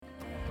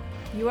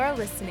You are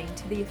listening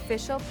to the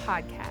official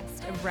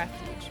podcast of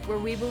Refuge, where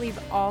we believe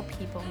all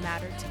people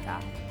matter to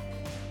God.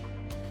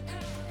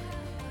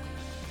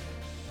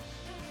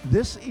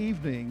 This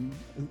evening,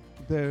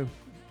 there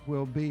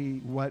will be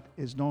what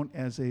is known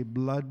as a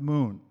blood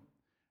moon.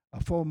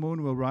 A full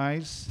moon will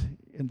rise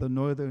in the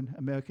northern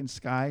American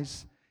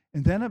skies,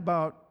 and then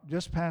about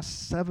just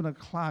past 7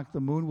 o'clock,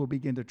 the moon will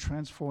begin to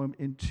transform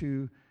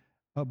into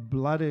a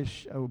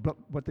bloodish,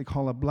 what they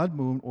call a blood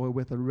moon, or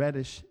with a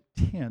reddish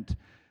tint.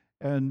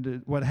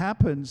 And what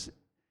happens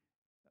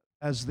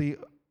as it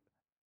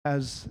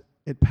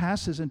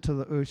passes into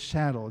the Earth's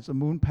shadow, as the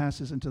moon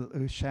passes into the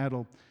Earth's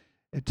shadow,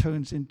 it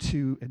turns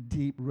into a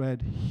deep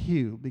red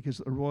hue because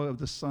the aurora of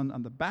the sun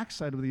on the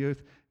backside of the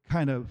Earth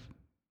kind of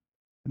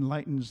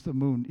enlightens the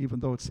moon, even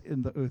though it's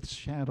in the Earth's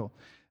shadow.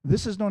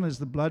 This is known as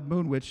the blood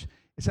moon, which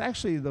is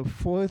actually the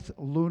fourth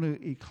lunar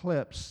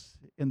eclipse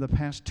in the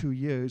past 2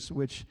 years,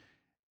 which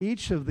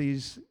each of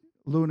these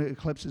lunar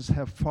eclipses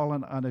have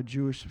fallen on a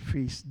Jewish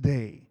feast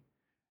day.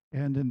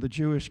 And in the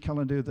Jewish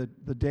calendar,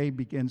 the day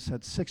begins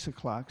at 6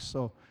 o'clock.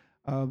 So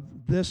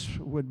this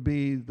would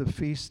be the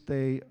feast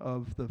day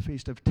of the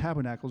Feast of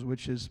Tabernacles,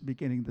 which is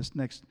beginning this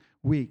next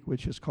week,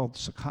 which is called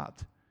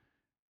Sukkot.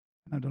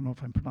 I don't know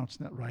if I'm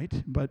pronouncing that right,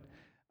 but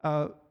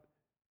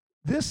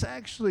this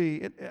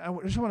actually, I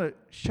just want to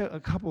share a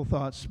couple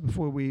thoughts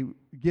before we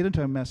get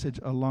into our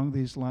message along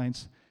these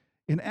lines.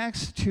 In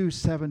Acts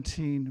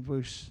 2:17,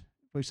 verses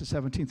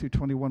 17 through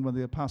 21, when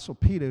the Apostle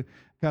Peter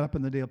got up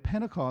on the day of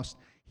Pentecost,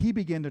 he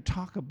began to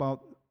talk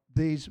about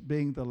these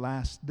being the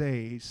last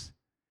days.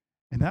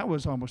 And that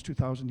was almost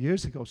 2,000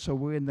 years ago. So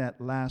we're in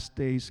that last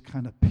days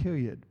kind of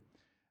period.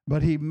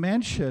 But he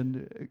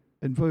mentioned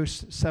in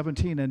verse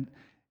 17, and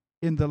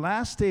in the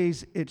last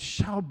days it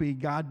shall be,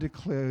 God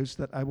declares,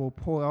 that I will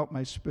pour out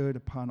my spirit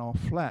upon all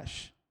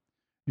flesh.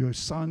 Your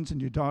sons and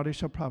your daughters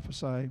shall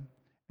prophesy,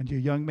 and your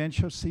young men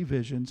shall see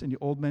visions, and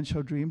your old men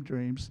shall dream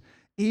dreams.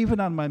 Even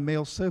on my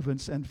male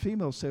servants and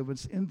female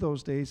servants in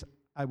those days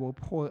I will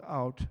pour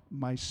out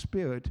my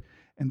spirit,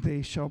 and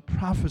they shall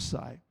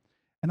prophesy.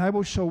 And I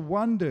will show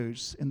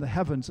wonders in the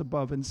heavens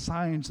above and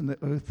signs in the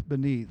earth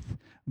beneath,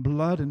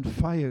 blood and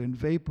fire and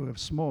vapor of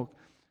smoke.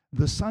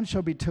 The sun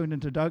shall be turned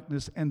into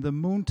darkness and the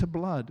moon to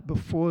blood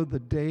before the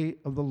day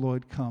of the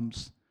Lord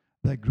comes,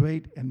 that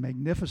great and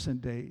magnificent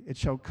day. It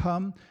shall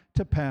come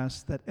to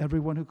pass that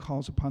everyone who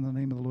calls upon the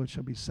name of the Lord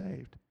shall be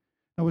saved.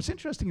 Now what's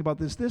interesting about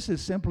this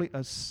is simply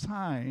a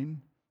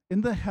sign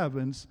in the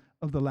heavens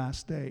of the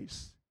last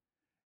days.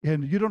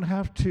 And you don't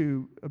have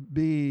to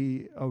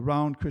be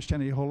around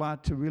Christianity a whole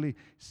lot to really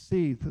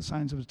see the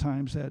signs of the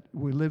times that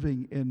we're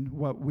living in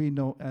what we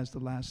know as the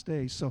last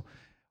days. So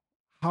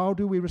how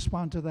do we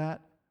respond to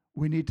that?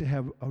 We need to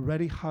have a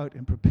ready heart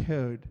and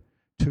prepared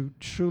to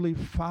truly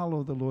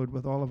follow the Lord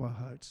with all of our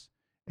hearts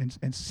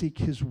and seek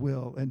His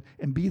will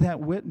and be that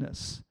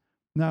witness.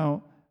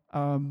 Now,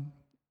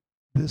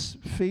 this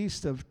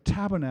Feast of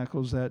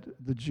Tabernacles that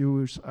the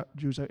Jews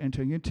are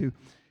entering into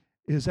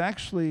is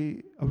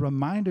actually a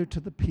reminder to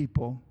the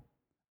people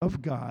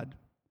of God,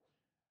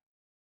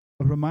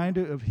 a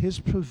reminder of His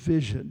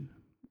provision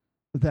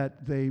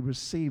that they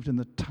received in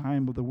the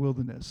time of the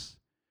wilderness,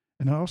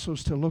 and also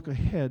is to look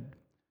ahead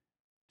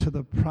to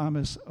the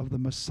promise of the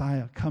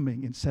Messiah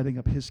coming and setting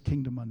up His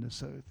kingdom on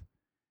this earth.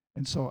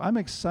 And so I'm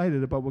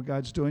excited about what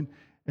God's doing,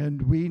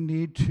 and we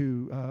need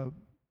to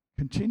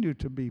continue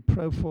to be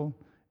prayerful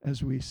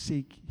as we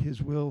seek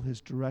His will, His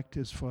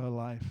directives for our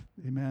life.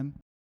 Amen.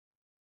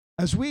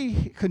 As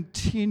we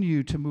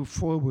continue to move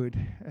forward,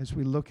 as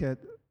we look at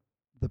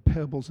the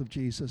parables of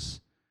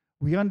Jesus,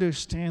 we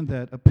understand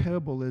that a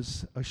parable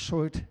is a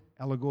short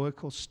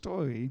allegorical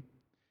story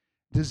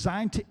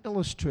designed to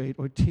illustrate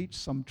or teach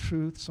some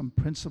truth, some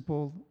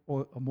principle,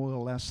 or a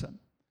moral lesson.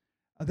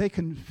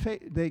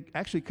 They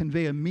actually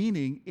convey a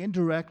meaning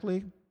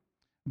indirectly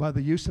by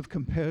the use of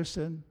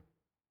comparison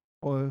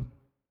or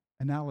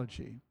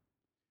analogy.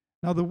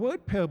 Now, the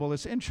word parable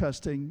is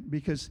interesting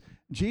because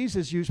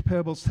Jesus used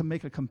parables to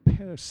make a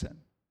comparison.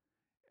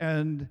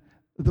 And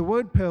the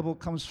word parable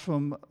comes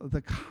from the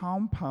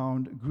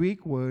compound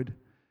Greek word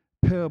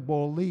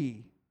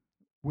parabole,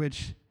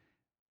 which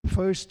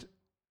first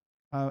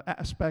part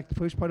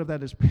of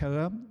that is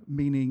para,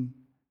 meaning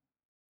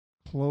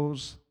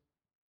close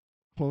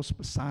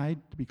beside,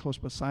 to be close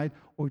beside,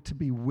 or to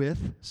be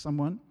with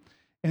someone.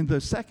 And the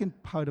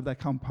second part of that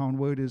compound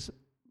word is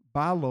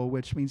balo,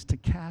 which means to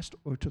cast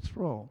or to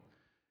throw.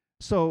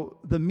 So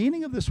the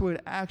meaning of this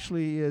word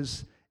actually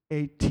is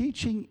a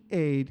teaching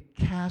aid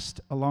cast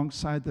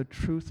alongside the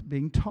truth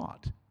being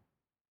taught.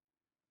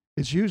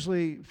 It's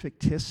usually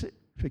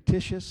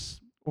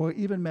fictitious or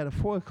even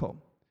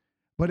metaphorical,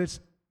 but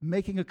it's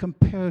making a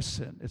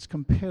comparison. It's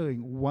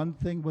comparing one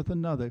thing with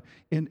another,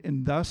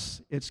 and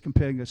thus it's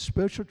comparing a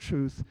spiritual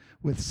truth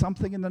with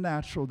something in the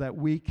natural that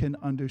we can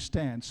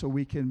understand so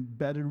we can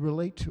better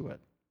relate to it.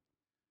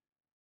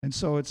 And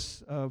so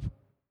it's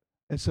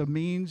a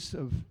means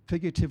of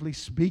figuratively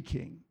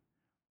speaking,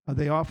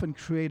 they often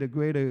create a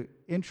greater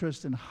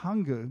interest and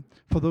hunger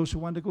for those who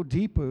want to go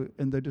deeper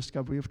in their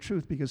discovery of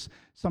truth, because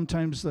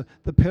sometimes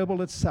the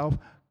parable itself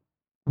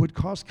would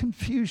cause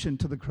confusion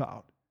to the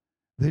crowd.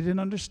 They didn't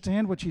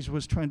understand what Jesus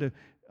was trying to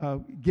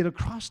get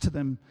across to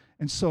them.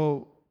 And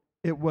so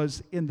it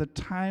was in the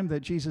time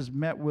that Jesus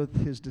met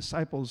with his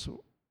disciples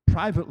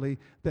privately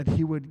that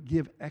he would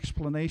give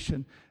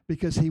explanation,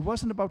 because he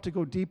wasn't about to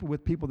go deeper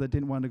with people that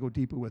didn't want to go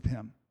deeper with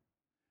him.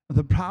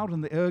 The proud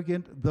and the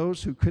arrogant,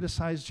 those who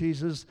criticized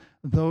Jesus,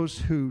 those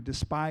who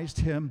despised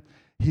him,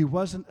 he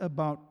wasn't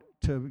about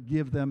to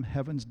give them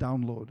heaven's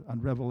download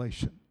on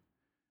revelation.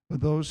 But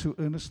those who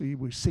earnestly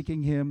were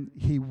seeking him,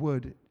 he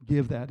would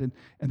give that. And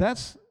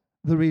that's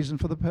the reason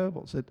for the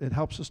parables. It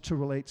helps us to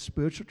relate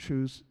spiritual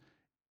truths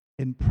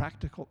in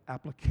practical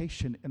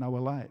application in our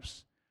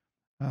lives.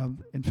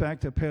 In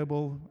fact, a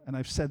parable, and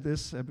I've said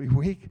this every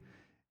week,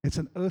 it's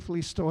an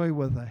earthly story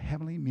with a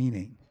heavenly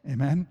meaning.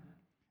 Amen?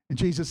 And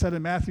Jesus said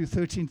in Matthew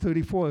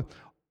 13:34,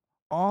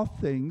 all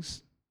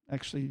things,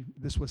 actually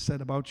this was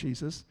said about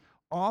Jesus,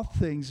 all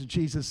things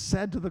Jesus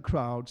said to the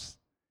crowds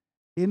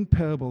in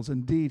parables.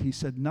 Indeed, he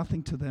said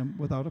nothing to them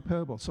without a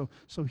parable. So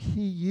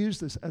he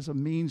used this as a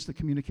means to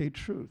communicate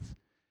truth.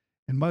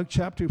 In Mark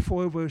chapter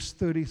 4, verse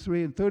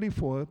 33 and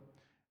 34,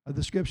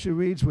 the scripture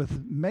reads,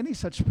 with many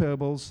such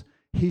parables,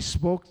 he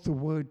spoke the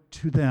word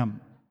to them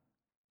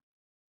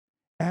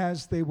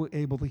as they were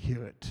able to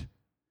hear it.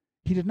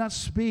 He did not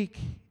speak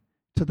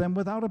to them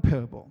without a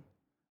parable,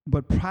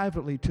 but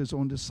privately to his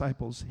own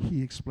disciples,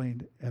 he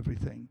explained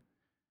everything.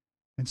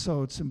 And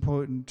so it's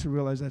important to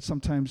realize that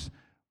sometimes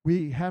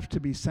we have to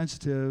be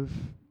sensitive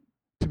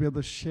to be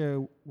able to share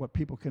what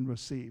people can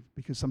receive,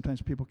 because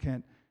sometimes people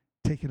can't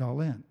take it all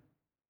in.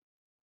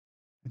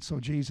 And so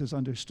Jesus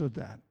understood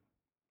that.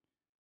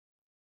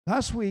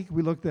 Last week,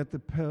 we looked at the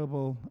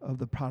parable of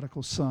the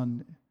prodigal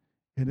son.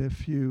 And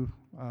if you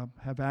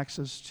have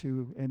access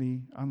to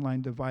any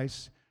online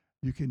device,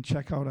 you can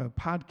check out our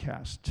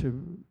podcast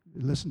to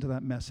listen to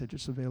that message.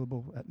 It's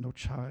available at no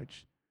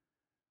charge.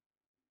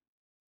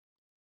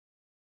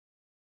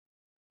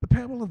 The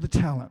parable of the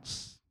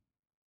talents.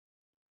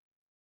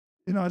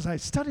 You know, as I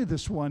studied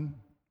this one,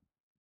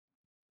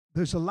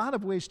 there's a lot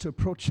of ways to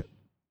approach it.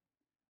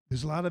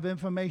 There's a lot of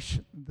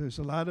information. There's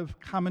a lot of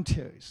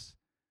commentaries.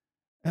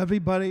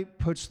 Everybody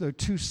puts their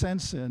 2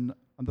 cents in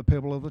on the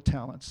parable of the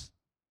talents.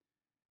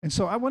 And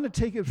so I want to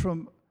take it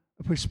from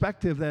a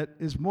perspective that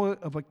is more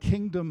of a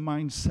kingdom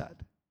mindset.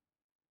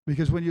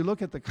 Because when you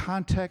look at the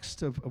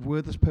context of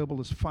where this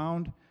parable is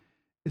found,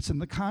 it's in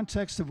the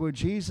context of where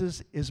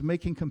Jesus is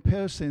making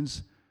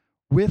comparisons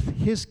with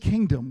his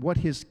kingdom, what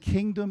his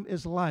kingdom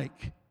is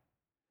like.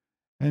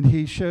 And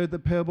he shared the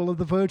parable of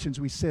the virgins.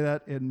 We say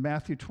that in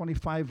Matthew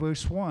 25,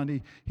 verse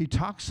 1. He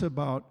talks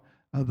about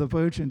the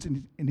virgins,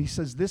 and he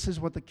says, this is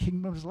what the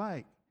kingdom is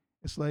like.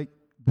 It's like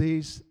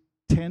these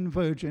 10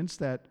 virgins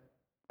that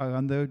are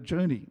on their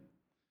journey.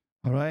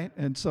 All right?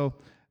 And so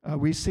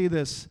we see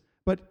this.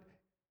 But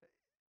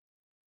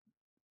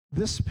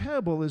this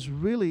parable is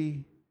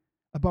really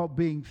about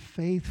being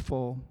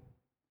faithful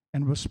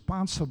and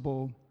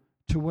responsible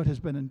to what has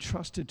been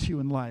entrusted to you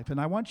in life. And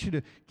I want you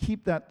to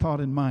keep that thought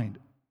in mind.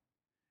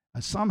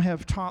 Some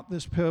have taught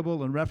this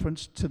parable in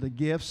reference to the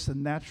gifts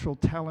and natural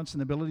talents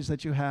and abilities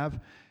that you have,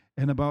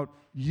 and about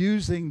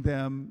using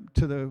them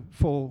to their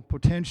full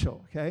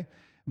potential, okay?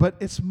 But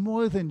it's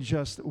more than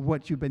just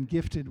what you've been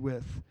gifted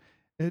with.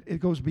 It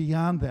goes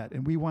beyond that,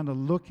 and we want to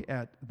look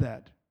at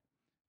that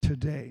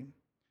today.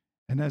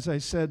 And as I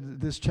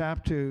said, this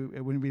chapter,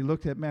 when we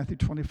looked at Matthew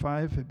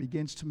 25, it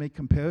begins to make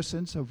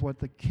comparisons of what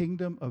the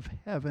kingdom of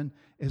heaven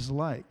is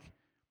like.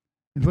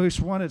 In verse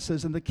 1, it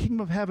says, and the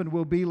kingdom of heaven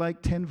will be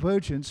like 10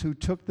 virgins who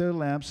took their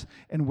lamps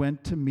and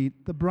went to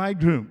meet the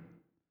bridegroom.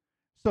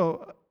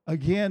 So,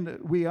 again,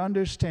 we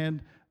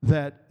understand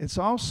that it's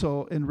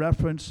also in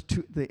reference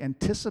to the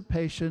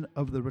anticipation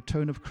of the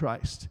return of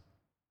Christ.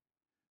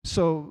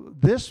 So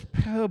this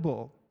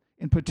parable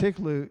in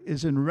particular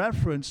is in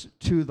reference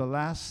to the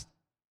last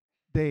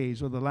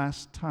days, or the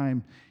last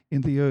time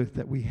in the earth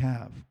that we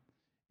have,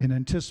 in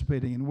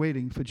anticipating and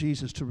waiting for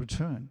Jesus to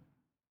return.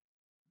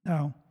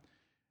 Now,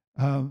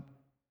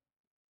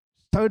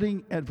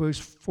 starting at verse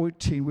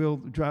 14, we'll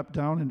drop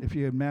down, and if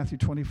you're in Matthew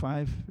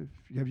 25, if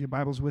you have your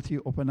Bibles with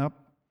you, open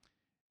up.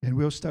 And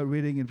we'll start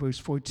reading in verse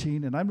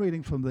 14, and I'm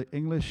reading from the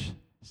English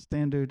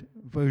Standard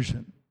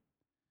Version.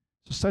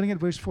 So starting at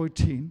verse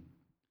 14,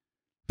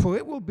 for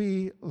it will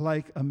be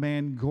like a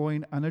man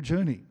going on a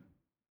journey,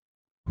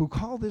 who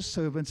called his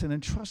servants and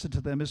entrusted to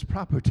them his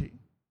property.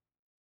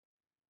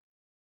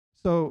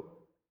 So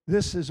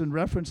this is in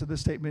reference to the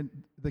statement,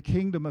 the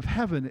kingdom of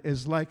heaven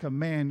is like a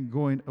man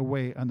going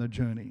away on a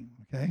journey,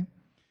 okay?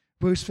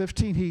 Verse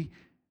 15,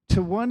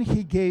 to one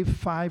he gave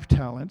 5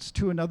 talents,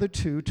 to another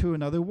 2, to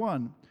another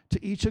 1,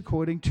 to each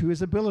according to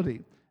his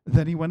ability.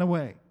 Then he went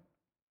away.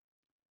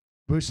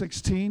 Verse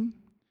 16,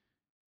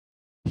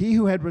 he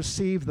who had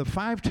received the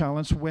 5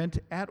 talents went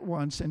at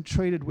once and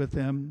traded with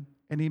them,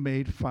 and he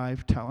made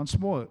 5 talents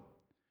more.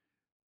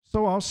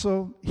 So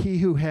also he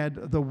who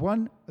had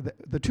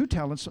the 2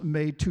 talents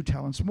made 2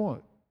 talents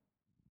more.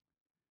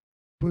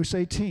 Verse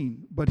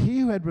 18, but he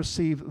who had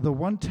received the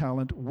 1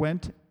 talent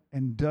went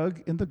and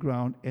dug in the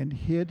ground and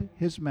hid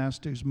his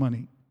master's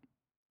money.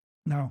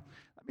 Now,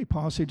 let me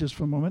pause here just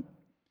for a moment.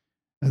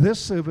 This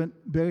servant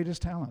buried his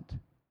talent.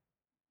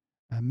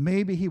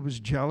 Maybe he was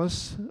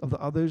jealous of the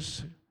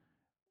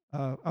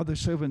other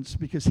servants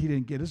because he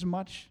didn't get as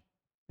much.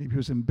 Maybe he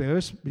was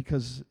embarrassed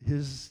because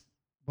his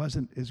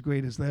wasn't as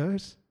great as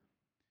theirs.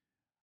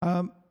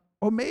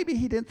 Or maybe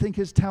he didn't think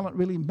his talent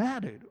really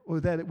mattered or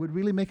that it would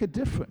really make a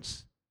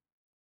difference.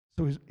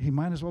 So he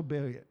might as well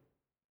bury it.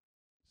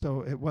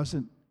 So it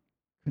wasn't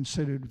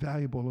considered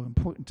valuable or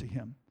important to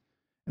him.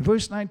 In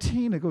verse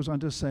 19, it goes on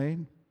to say,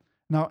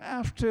 now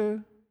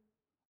after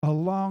a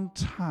long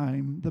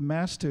time, the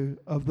master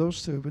of those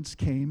servants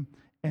came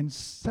and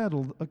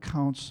settled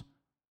accounts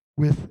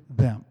with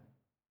them.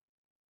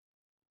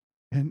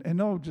 And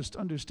no, just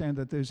understand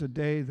that there's a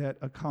day that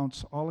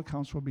all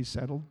accounts will be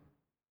settled.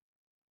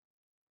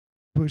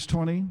 Verse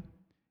 20,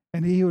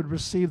 and he who had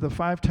received the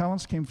 5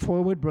 talents came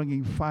forward,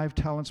 bringing 5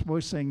 talents more,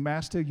 saying,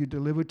 Master, you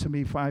delivered to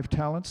me 5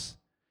 talents.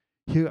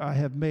 Here I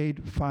have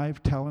made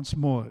 5 talents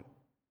more.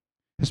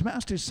 His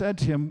master said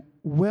to him,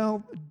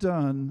 well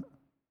done,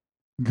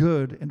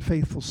 good and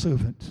faithful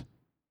servant.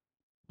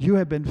 You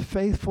have been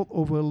faithful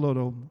over a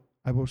little.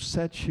 I will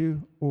set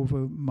you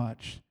over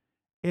much.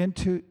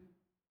 Enter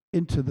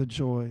into the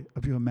joy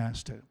of your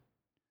master.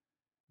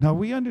 Now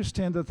we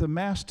understand that the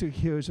master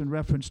here is in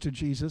reference to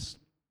Jesus.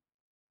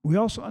 We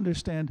also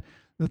understand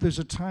that there's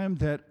a time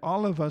that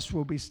all of us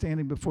will be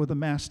standing before the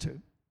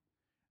master.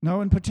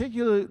 Now in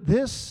particular,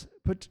 this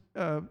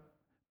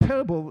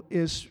parable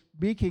is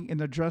speaking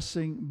and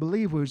addressing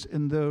believers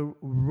in the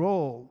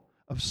role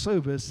of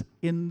service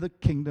in the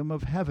kingdom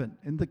of heaven,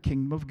 in the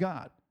kingdom of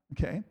God,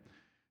 okay?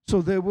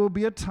 So there will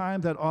be a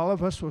time that all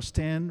of us will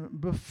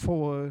stand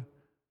before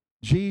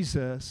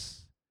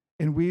Jesus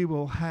and we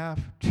will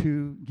have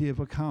to give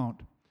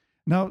account.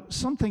 Now,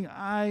 something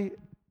I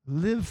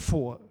live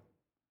for,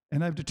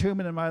 and I've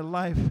determined in my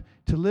life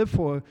to live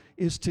for,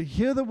 is to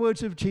hear the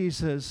words of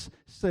Jesus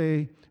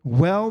say,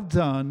 well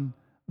done,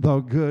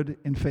 thou good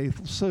and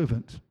faithful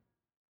servant.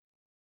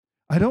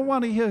 I don't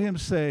want to hear him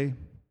say,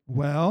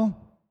 well,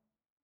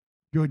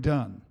 you're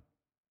done.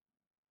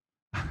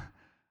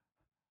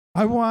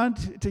 I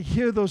want to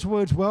hear those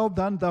words, well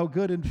done, thou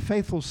good and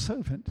faithful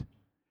servant.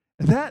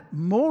 That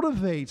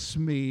motivates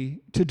me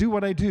to do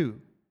what I do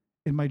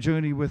in my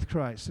journey with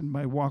Christ, in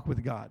my walk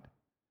with God.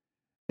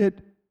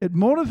 It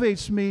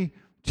motivates me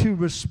to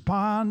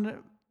respond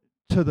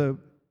to the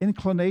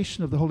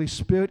inclination of the Holy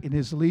Spirit in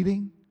his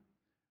leading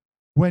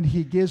when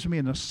he gives me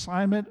an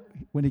assignment,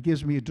 when he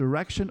gives me a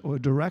direction or a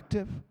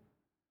directive.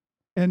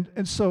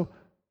 And so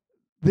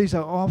these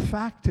are all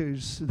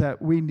factors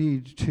that we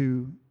need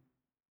to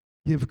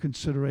give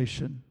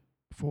consideration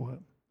for,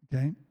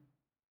 okay?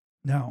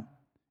 Now,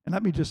 and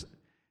let me just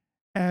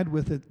add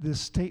with it this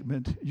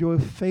statement, your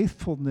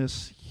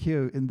faithfulness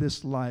here in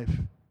this life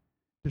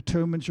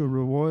determines your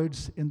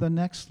rewards in the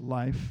next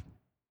life.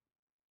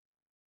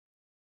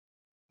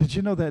 Did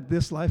you know that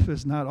this life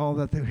is not all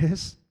that there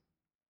is?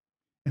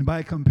 And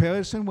by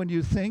comparison, when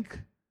you think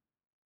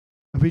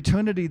of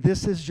eternity,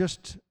 this is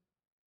just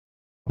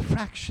a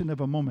fraction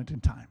of a moment in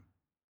time.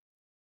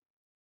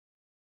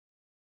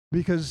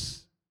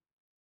 Because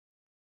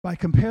by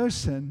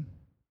comparison,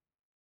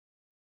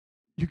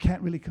 you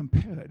can't really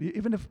compare it.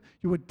 Even if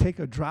you would take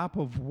a drop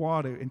of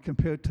water and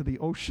compare it to the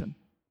ocean,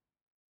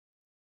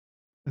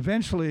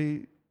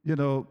 eventually,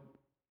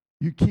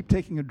 you keep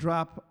taking a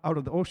drop out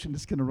of the ocean,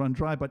 it's going to run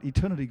dry, but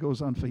eternity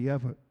goes on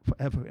forever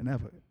and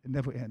ever. It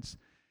never ends.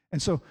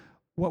 And so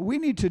what we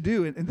need to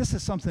do, and this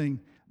is something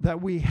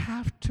that we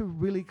have to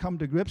really come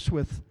to grips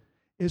with,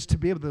 is to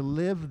be able to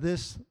live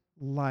this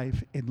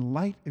life in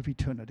light of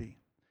eternity,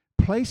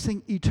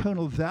 placing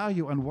eternal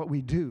value on what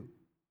we do.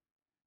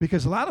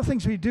 Because a lot of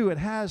things we do, it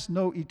has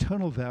no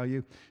eternal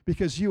value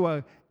because you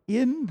are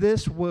in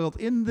this world,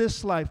 in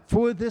this life,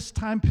 for this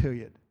time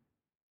period.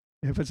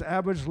 If it's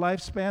average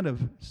lifespan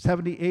of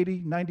 70,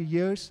 80, 90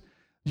 years,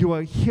 you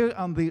are here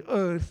on the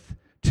earth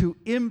to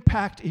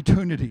impact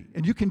eternity.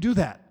 And you can do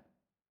that.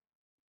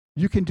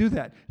 You can do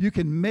that. You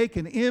can make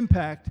an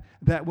impact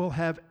that will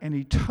have an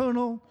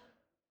eternal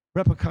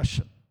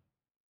repercussion,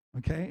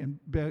 okay, and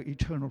bear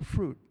eternal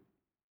fruit.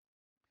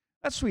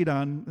 Let's read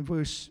on in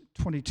verse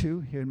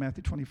 22 here in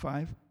Matthew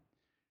 25.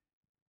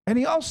 And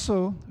he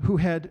also, who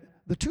had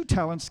the 2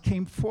 talents,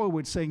 came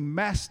forward saying,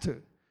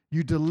 Master,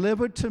 you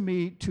delivered to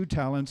me 2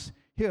 talents.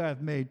 Here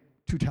I've made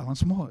 2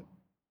 talents more.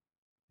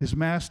 His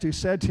master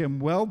said to him,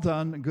 well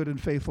done, good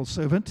and faithful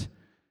servant.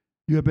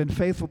 You have been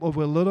faithful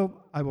over a little.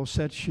 I will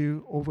set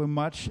you over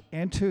much.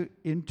 Enter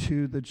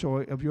into the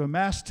joy of your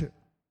master.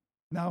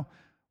 Now,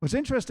 what's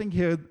interesting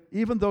here,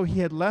 even though he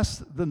had less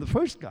than the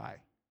first guy,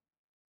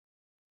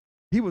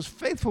 he was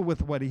faithful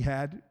with what he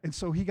had, and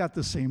so he got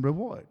the same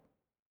reward.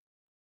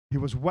 He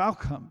was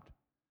welcomed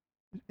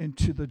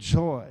into the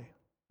joy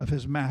of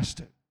his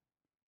master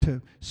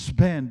to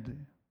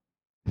spend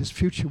his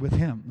future with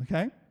him,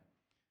 okay?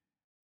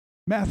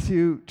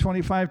 Matthew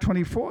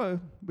 25:24,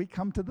 we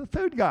come to the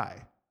third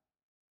guy.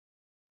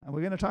 And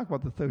we're going to talk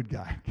about the third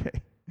guy,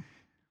 okay?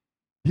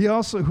 He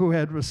also, who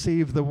had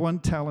received the 1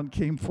 talent,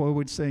 came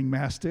forward saying,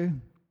 Master,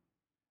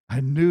 I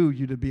knew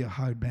you to be a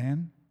hard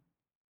man.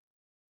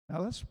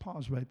 Now let's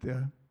pause right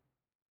there.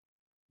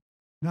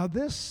 Now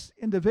this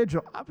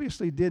individual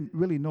obviously didn't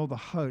really know the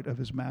heart of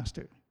his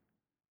master.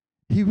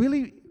 He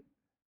really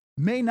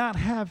may not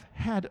have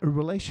had a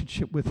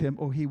relationship with him,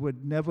 or he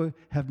would never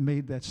have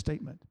made that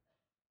statement.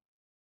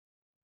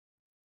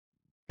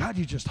 God,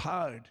 you're just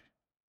hard.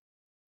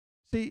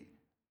 See,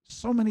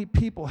 so many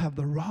people have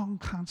the wrong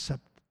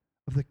concept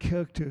of the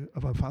character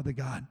of our Father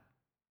God.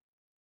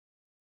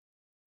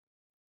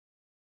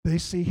 They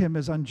see him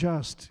as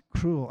unjust,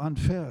 cruel,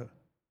 unfair.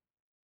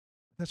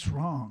 That's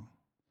wrong.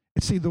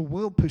 And see, the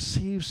world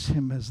perceives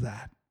him as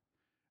that.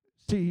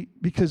 See,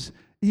 because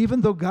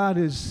even though God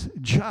is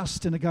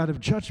just and a God of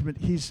judgment,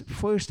 he's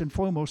first and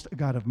foremost a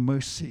God of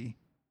mercy.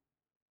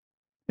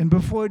 And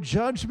before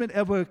judgment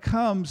ever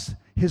comes,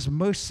 his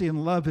mercy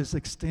and love is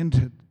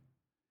extended.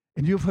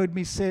 And you've heard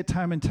me say it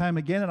time and time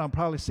again, and I'll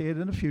probably say it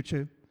in the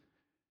future.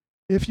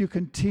 If you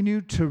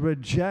continue to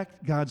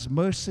reject God's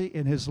mercy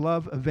and his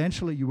love,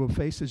 eventually you will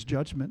face his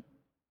judgment.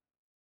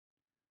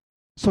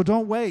 So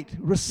don't wait.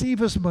 Receive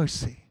his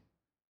mercy.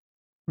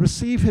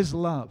 Receive his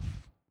love.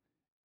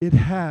 It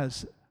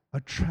has a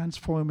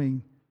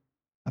transforming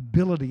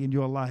ability in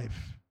your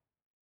life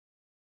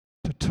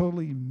to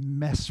totally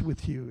mess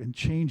with you and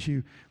change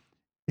you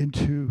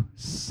into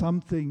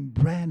something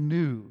brand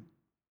new.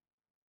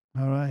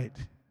 All right.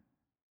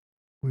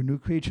 We're new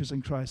creatures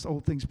in Christ.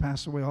 Old things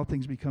pass away, all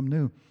things become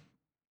new.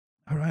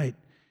 All right.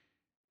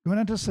 Going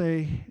on to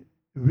say,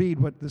 read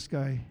what this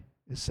guy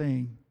is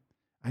saying.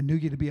 I knew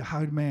you to be a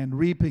hard man,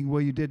 reaping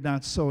where you did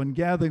not sow, and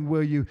gathering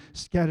where you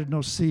scattered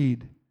no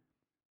seed.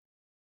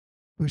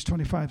 Verse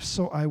 25,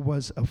 so I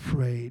was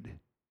afraid.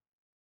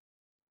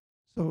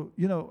 So,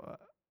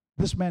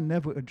 this man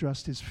never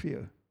addressed his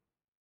fear.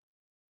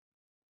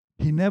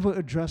 He never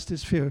addressed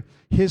his fear.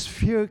 His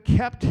fear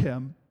kept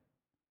him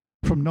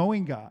from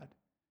knowing God,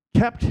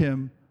 kept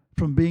him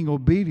from being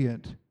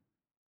obedient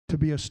to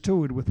be a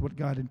steward with what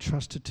God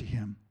entrusted to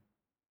him.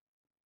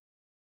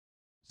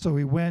 So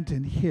he went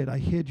and hid. I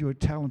hid your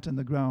talent in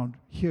the ground.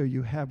 Here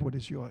you have what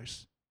is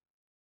yours.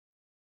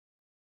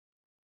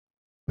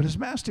 But his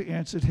master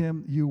answered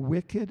him, you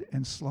wicked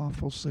and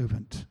slothful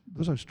servant.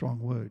 Those are strong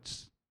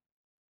words.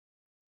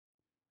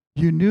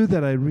 You knew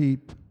that I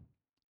reap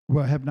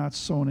where I have not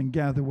sown and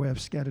gather where I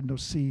have scattered no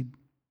seed.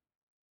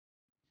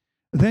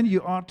 Then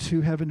you ought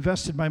to have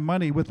invested my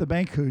money with the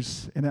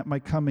bankers, and at my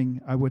coming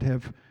I would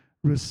have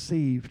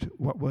received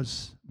what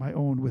was my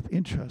own with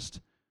interest.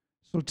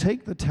 So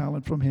take the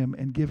talent from him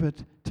and give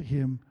it to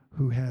him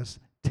who has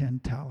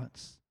 10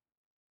 talents.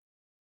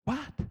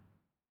 What?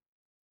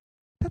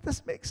 That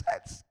doesn't make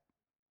sense.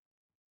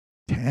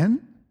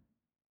 10?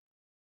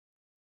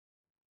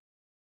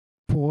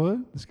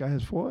 4? This guy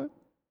has 4?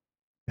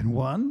 And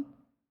 1?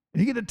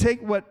 And you're going to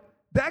take what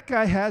that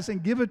guy has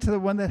and give it to the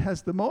one that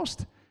has the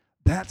most?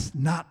 That's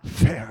not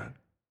fair.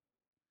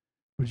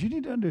 But you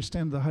need to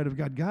understand the heart of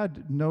God.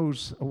 God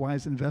knows a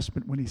wise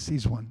investment when he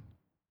sees one.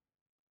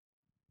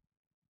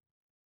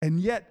 And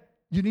yet,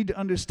 you need to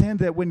understand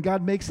that when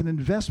God makes an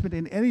investment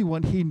in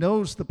anyone, he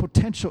knows the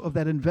potential of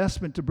that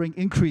investment to bring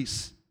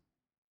increase.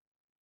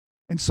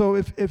 And so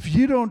if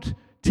you don't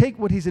take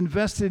what he's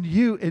invested in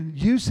you and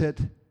use it,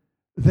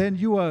 then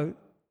you are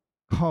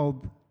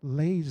called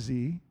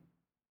lazy.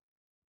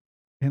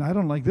 And I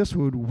don't like this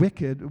word,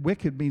 wicked.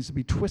 Wicked means to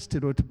be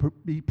twisted or to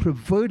be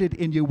perverted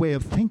in your way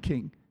of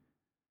thinking.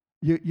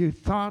 Your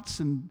thoughts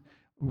and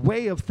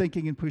way of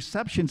thinking and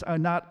perceptions are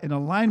not in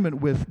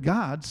alignment with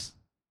God's.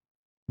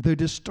 They're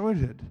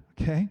distorted,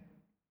 okay?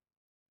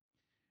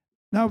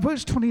 Now,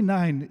 verse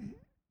 29,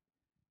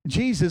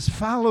 Jesus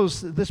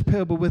follows this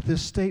parable with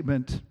this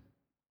statement.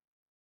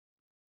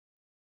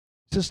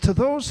 It says, to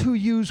those who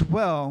use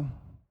well,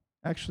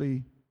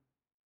 actually,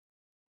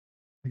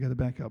 I got to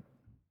back up.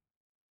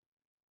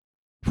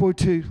 For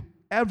to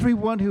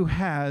everyone who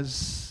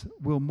has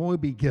will more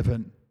be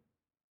given,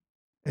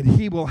 and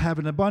he will have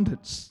an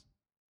abundance.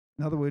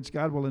 In other words,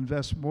 God will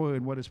invest more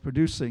in what is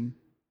producing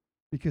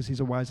because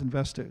he's a wise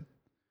investor.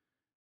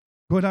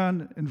 Going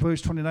on in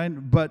verse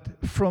 29,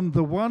 but from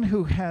the one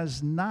who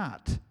has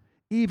not,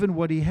 even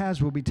what he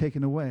has will be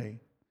taken away.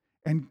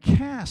 And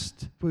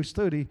cast, verse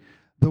 30,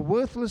 the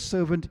worthless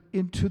servant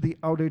into the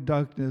outer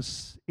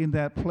darkness. In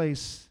that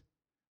place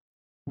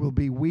will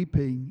be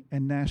weeping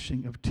and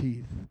gnashing of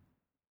teeth.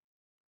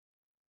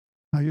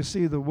 Now you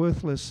see, the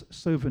worthless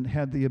servant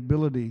had the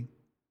ability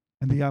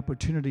and the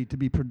opportunity to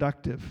be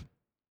productive,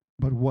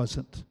 but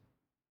wasn't.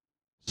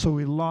 So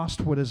he lost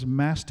what his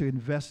master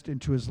invested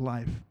into his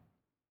life.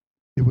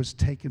 It was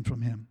taken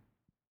from him.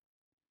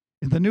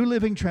 In the New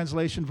Living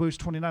Translation, verse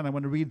 29, I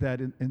want to read that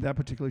in that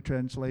particular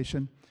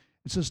translation.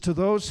 It says, to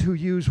those who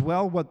use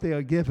well what they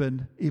are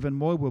given, even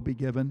more will be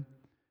given,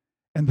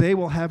 and they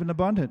will have an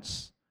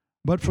abundance.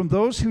 But from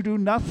those who do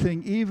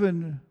nothing,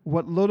 even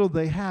what little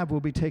they have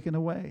will be taken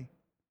away.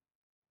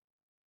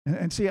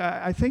 And see,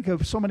 I think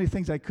of so many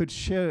things I could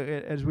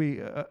share as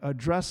we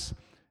address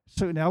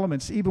certain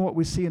elements, even what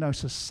we see in our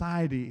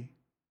society.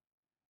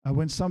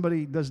 When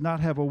somebody does not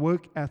have a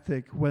work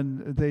ethic,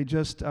 when they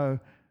just are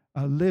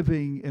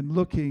living and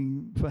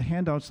looking for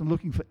handouts and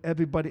looking for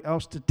everybody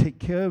else to take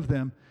care of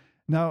them.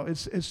 Now,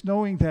 it's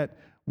knowing that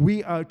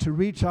we are to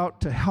reach out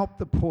to help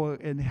the poor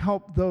and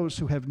help those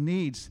who have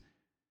needs,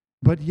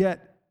 but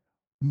yet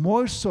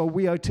more so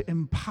we are to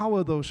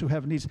empower those who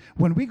have needs.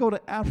 When we go to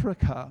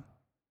Africa,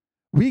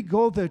 we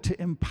go there to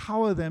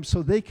empower them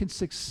so they can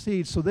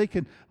succeed, so they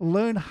can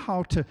learn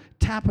how to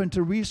tap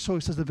into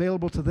resources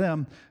available to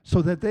them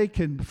so that they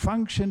can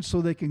function,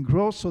 so they can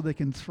grow, so they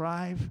can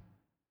thrive.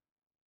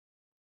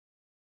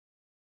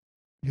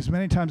 Because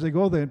many times I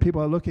go there and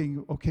people are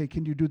looking, okay,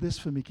 can you do this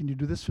for me? Can you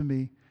do this for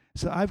me?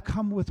 So I've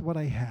come with what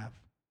I have.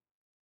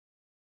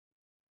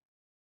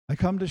 I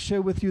come to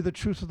share with you the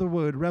truth of the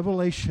word,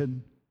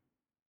 revelation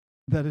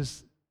that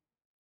is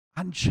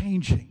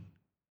unchanging.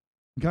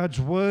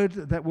 God's word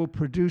that will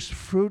produce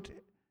fruit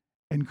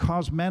and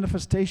cause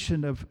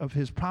manifestation of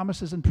his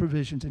promises and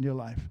provisions in your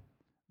life.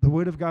 The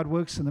word of God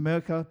works in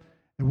America.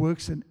 It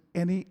works in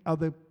any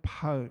other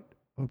part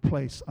or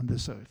place on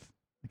this earth.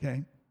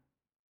 Okay?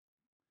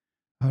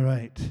 All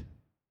right.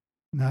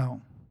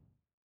 Now,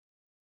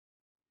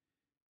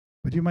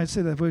 but you might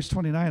say that verse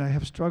 29, I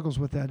have struggles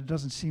with that. It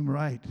doesn't seem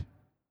right.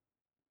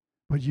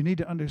 But you need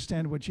to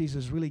understand what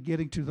Jesus is really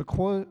getting to. The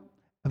core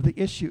of the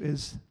issue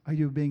is, are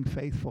you being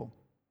faithful?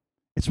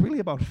 It's really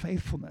about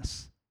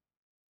faithfulness.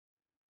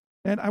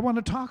 And I want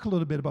to talk a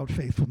little bit about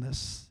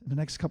faithfulness in the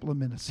next couple of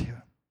minutes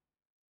here.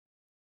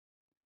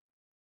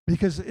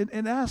 Because,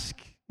 and ask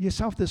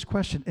yourself this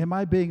question, am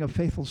I being a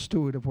faithful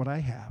steward of what I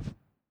have?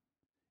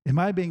 Am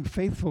I being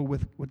faithful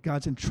with what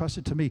God's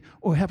entrusted to me?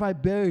 Or have I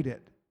buried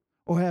it?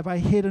 Or have I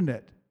hidden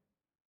it?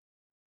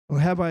 Or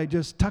have I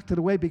just tucked it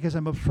away because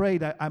I'm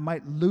afraid I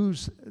might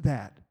lose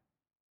that?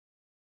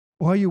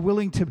 Or are you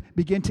willing to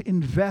begin to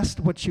invest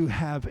what you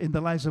have in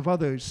the lives of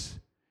others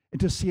and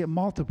to see it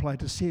multiply,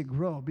 to see it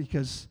grow?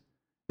 Because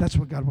that's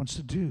what God wants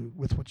to do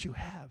with what you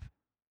have.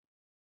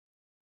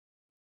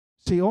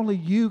 See, only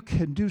you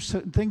can do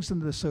certain things in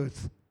this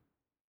earth.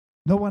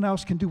 No one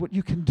else can do what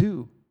you can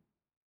do.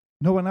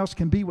 No one else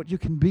can be what you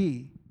can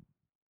be.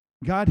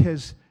 God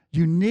has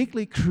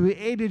uniquely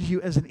created you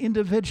as an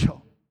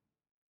individual.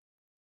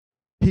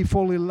 He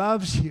fully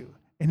loves you,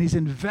 and he's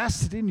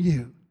invested in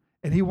you,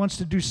 and he wants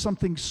to do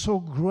something so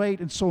great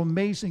and so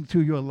amazing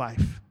through your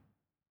life.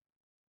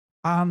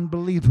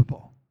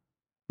 Unbelievable,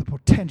 the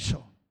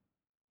potential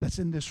that's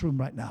in this room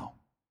right now.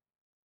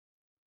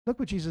 Look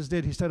what Jesus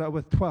did. He started out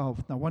with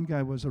 12. Now, one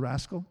guy was a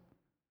rascal.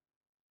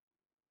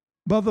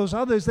 But those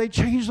others, they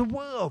changed the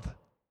world.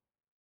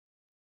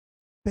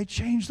 They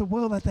changed the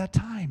world at that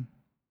time.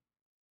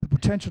 The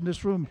potential in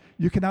this room,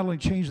 you can not only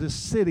change this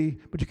city,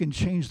 but you can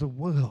change the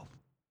world.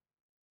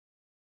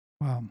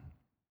 Wow.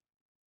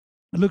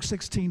 Luke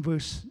 16,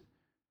 verse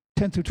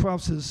 10 through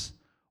 12 says,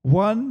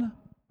 one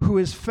who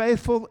is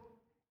faithful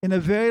in a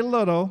very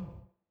little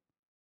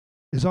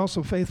is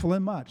also faithful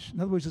in much. In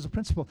other words, there's a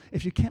principle.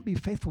 If you can't be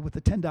faithful with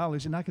the $10,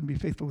 you're not going to be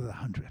faithful with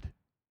 100.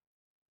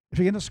 If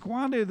you're going to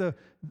squander the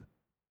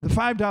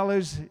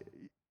 $5,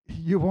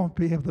 you won't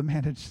be able to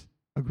manage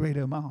a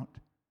greater amount.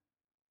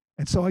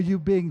 And so are you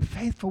being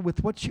faithful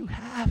with what you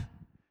have?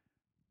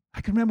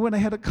 I can remember when I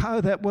had a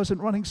car that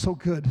wasn't running so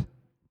good.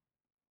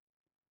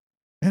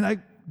 And I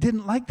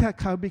didn't like that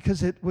car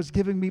because it was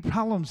giving me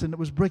problems and it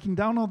was breaking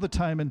down all the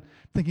time and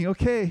thinking,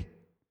 okay,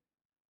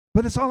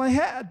 but it's all I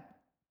had.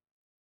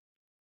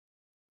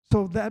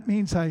 So that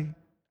means I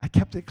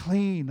kept it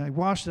clean. I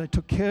washed it. I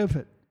took care of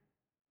it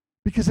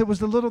because it was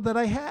the little that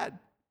I had.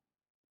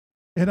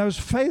 And I was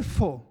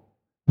faithful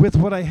with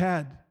what I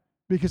had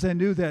because I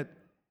knew that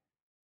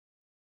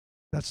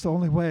that's the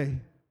only way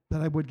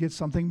that I would get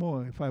something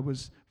more if I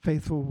was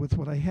faithful with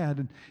what I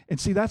had. And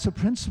see, that's a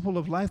principle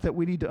of life that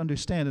we need to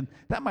understand. And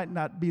that might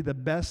not be the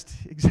best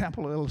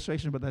example or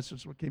illustration, but that's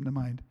just what came to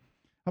mind.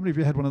 How many of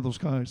you had one of those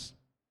cars?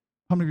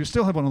 How many of you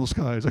still have one of those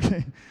cars?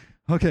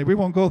 Okay, we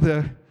won't go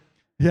there.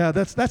 Yeah,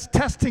 that's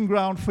testing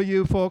ground for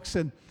you folks.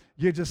 And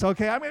you're just,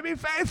 okay, I'm going to be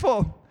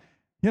faithful.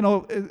 You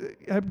know,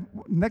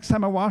 next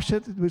time I wash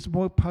it, there's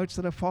more parts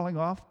that are falling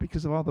off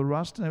because of all the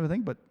rust and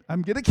everything, but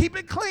I'm going to keep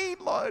it clean,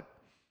 Lord.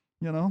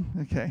 You know,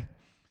 okay.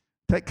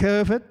 Take care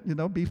of it, you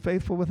know, be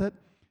faithful with it.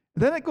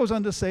 Then it goes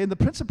on to say, and the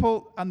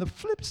principle on the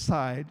flip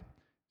side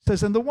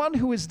says, and the one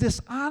who is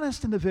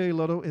dishonest in the very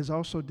little is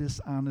also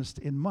dishonest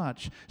in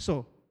much.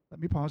 So let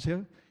me pause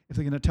here. If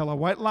they're going to tell a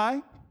white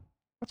lie,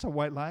 what's a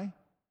white lie?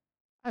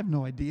 I have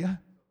no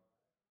idea.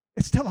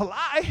 It's still a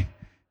lie.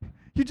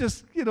 You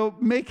just, you know,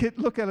 make it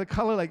look at a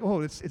color like, oh,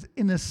 it's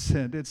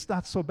innocent. It's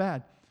not so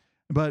bad.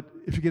 But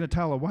if you're going to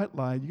tell a white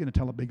lie, you're going to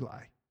tell a big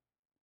lie.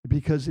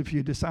 Because if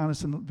you're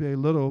dishonest in very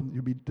little,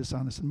 you'll be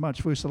dishonest in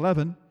much. Verse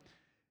 11,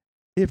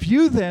 if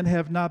you then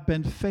have not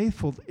been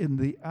faithful in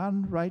the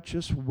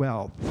unrighteous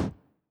wealth,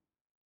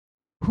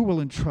 who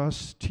will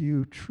entrust to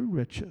you true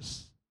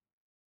riches.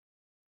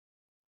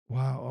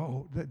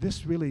 Wow,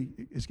 this really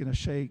is going to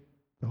shake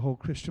the whole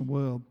Christian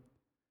world.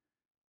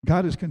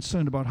 God is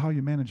concerned about how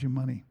you manage your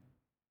money.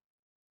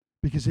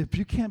 Because if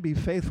you can't be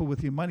faithful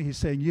with your money, he's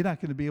saying you're not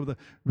going to be able to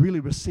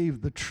really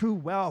receive the true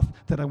wealth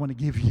that I want to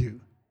give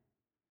you.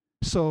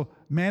 So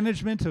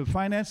management of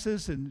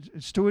finances and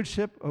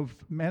stewardship of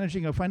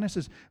managing our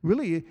finances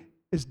really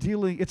is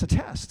it's a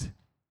test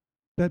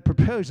that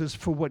prepares us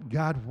for what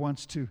God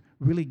wants to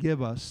really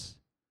give us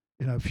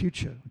in our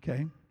future,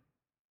 okay?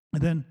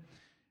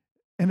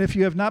 And if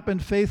you have not been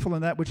faithful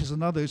in that which is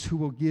another's, who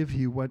will give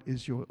you what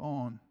is your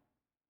own?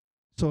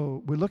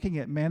 So we're looking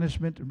at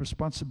management and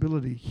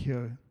responsibility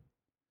here.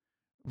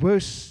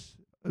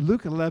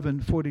 Luke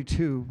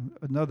 11:42,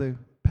 another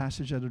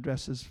passage that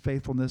addresses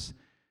faithfulness,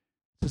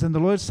 says, "And the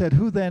Lord said,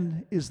 who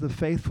then is the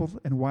faithful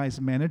and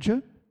wise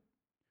manager,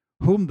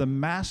 whom the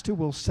master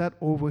will set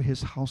over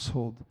his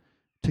household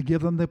to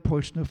give them their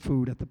portion of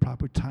food at the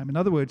proper time?" In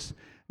other words,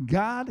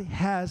 God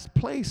has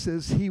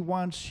places he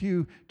wants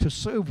you to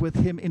serve with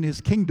him in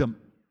his kingdom.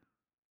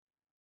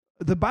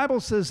 The Bible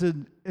says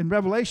in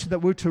Revelation that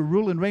we're to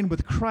rule and reign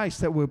with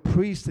Christ, that we're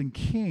priests and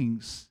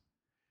kings.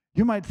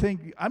 You might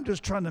think, I'm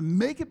just trying to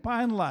make it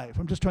by in life.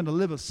 I'm just trying to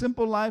live a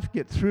simple life,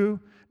 get through.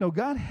 No,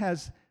 God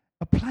has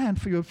a plan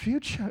for your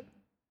future,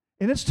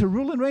 and it's to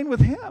rule and reign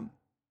with him.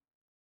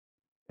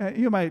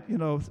 You might,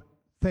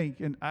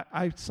 think, and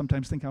I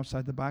sometimes think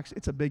outside the box,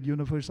 it's a big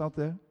universe out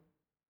there.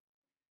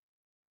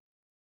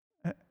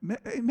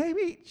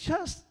 Maybe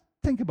just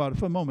think about it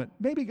for a moment.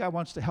 Maybe God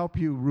wants to help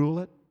you rule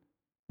it.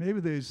 Maybe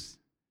there's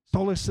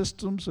solar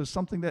systems or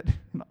something that,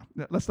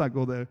 let's not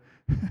go there.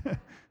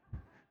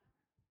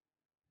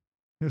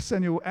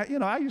 Send you,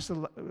 I used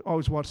to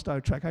always watch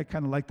Star Trek. I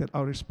kind of like that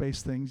outer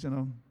space things,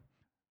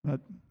 but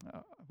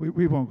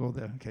we won't go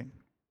there, okay?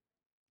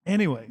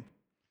 Anyway,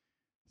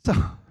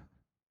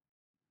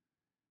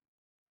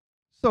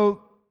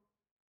 so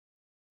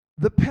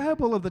the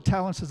parable of the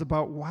talents is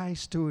about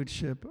wise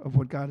stewardship of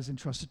what God has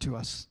entrusted to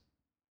us.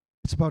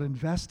 It's about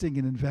investing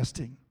and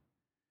investing.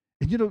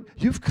 And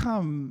you've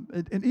come,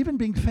 and even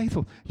being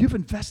faithful, you've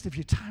invested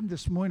your time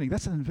this morning.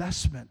 That's an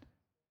investment.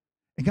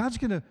 And God's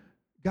going to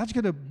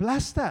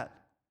bless that.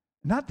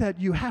 Not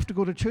that you have to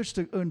go to church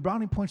to earn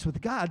brownie points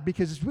with God,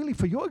 because it's really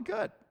for your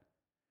good.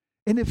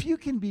 And if you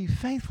can be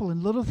faithful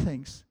in little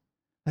things,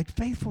 like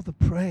faithful to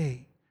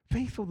pray,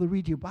 faithful to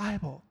read your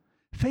Bible,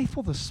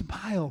 faithful to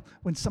smile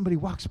when somebody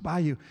walks by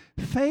you,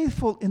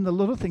 faithful in the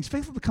little things,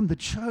 faithful to come to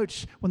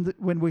church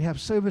when we have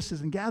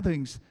services and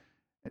gatherings,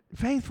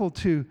 faithful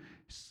to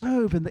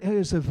serve in the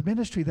areas of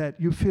ministry that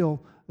you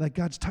feel like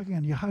God's tugging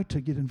on your heart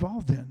to get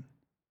involved in.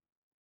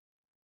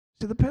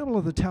 See, the parable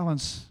of the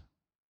talents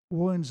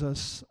warns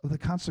us of the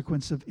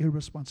consequence of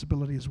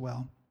irresponsibility as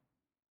well.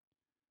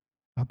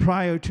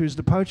 Prior to his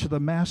departure, the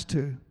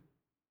master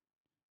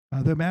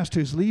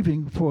is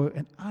leaving for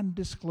an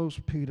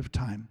undisclosed period of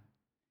time.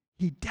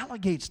 He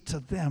delegates to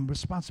them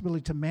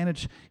responsibility to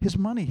manage his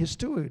money,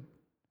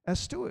 as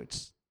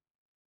stewards,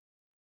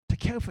 to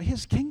care for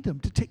his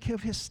kingdom, to take care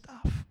of his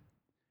stuff.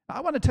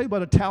 I want to tell you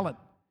about a talent.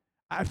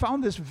 I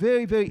found this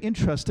very, very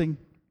interesting.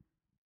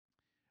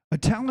 A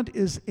talent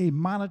is a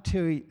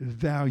monetary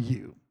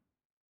value.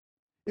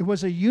 It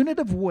was a unit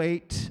of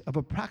weight of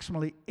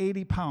approximately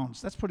 80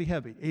 pounds. That's pretty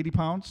heavy, 80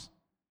 pounds.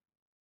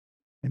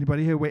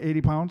 Anybody here weigh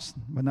 80 pounds?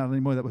 But not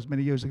anymore, that was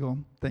many years ago.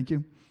 Thank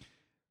you.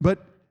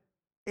 But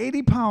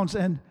 80 pounds,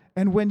 and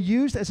when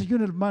used as a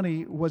unit of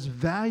money, was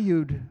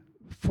valued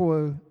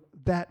for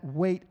that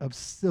weight of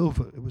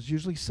silver. It was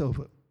usually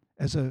silver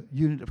as a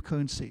unit of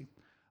currency.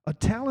 A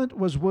talent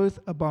was worth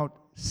about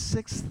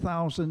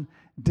 6,000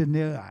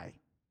 denarii.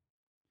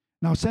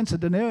 Now, since a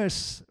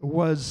denarius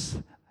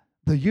was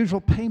the usual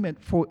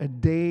payment for a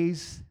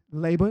day's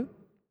labor,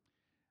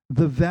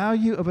 the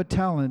value of a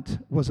talent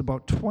was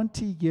about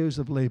 20 years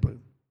of labor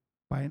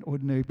by an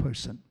ordinary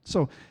person.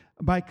 So,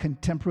 by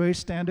contemporary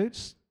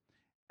standards,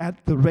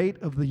 at the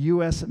rate of the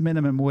U.S.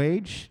 minimum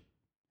wage,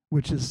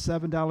 which is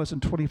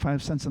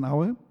 $7.25 an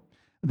hour,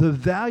 the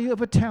value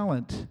of a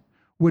talent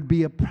would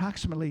be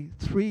approximately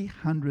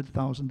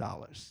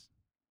 $300,000.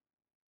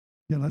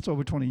 That's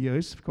over 20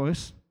 years, of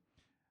course.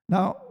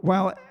 Now,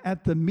 while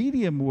at the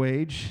medium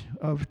wage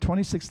of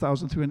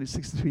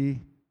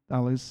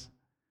 $26,363,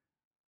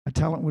 a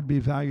talent would be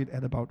valued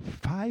at about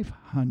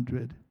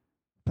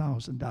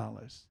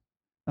 $500,000.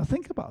 Now,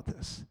 think about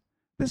this.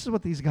 This is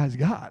what these guys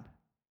got.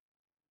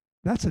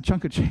 That's a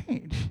chunk of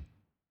change.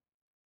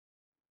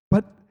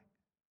 But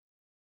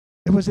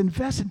it was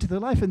invested into their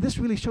life, and this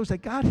really shows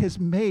that God has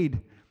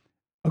made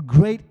a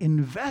great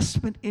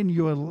investment in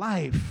your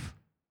life.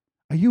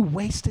 Are you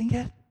wasting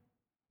it?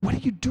 What are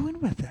you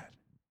doing with it?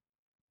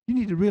 You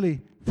need to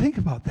really think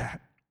about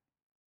that.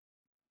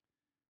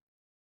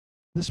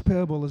 This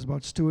parable is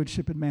about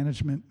stewardship and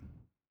management.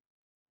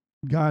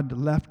 God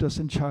left us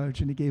in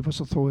charge, and he gave us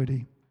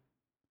authority.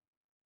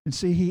 And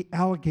see, he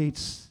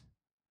allocates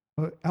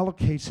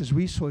his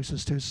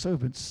resources to his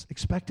servants,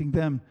 expecting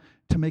them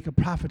to make a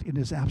profit in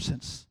his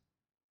absence.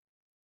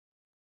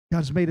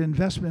 God's made an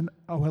investment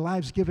in our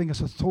lives, giving us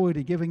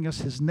authority, giving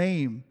us His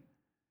name,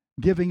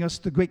 giving us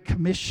the Great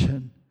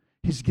Commission.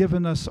 He's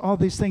given us all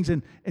these things,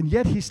 and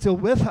yet He's still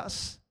with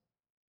us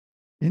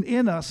and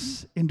in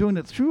us and doing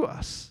it through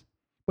us.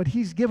 But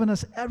He's given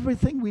us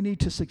everything we need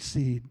to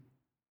succeed.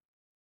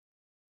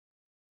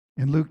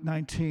 In Luke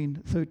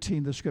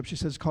 19:13, the scripture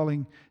says,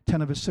 calling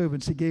 10 of His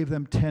servants, He gave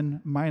them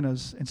 10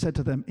 minas and said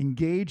to them,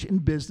 engage in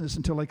business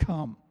until I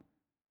come.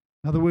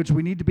 In other words,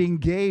 we need to be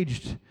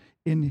engaged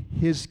in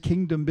His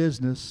kingdom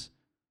business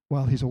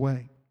while He's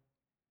away.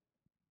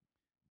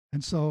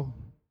 And so,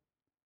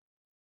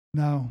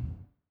 now,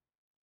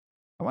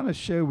 I want to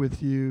share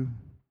with you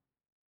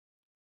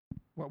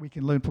what we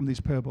can learn from these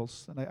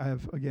parables. And I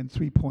have, again,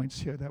 3 points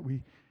here that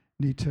we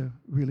need to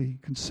really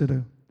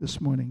consider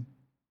this morning.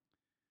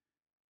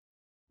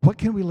 What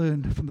can we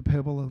learn from the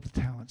parable of the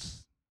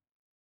talents?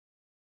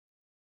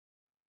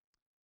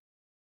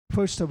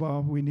 First of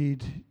all, we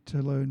need to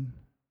learn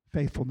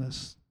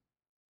faithfulness.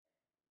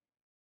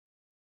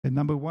 And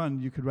number one,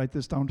 you could write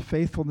this down,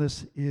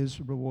 faithfulness is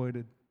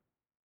rewarded.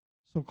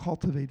 So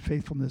cultivate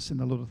faithfulness in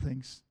the little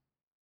things.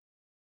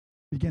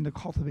 Begin to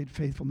cultivate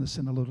faithfulness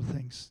in the little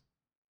things.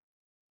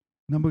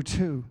 Number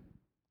two,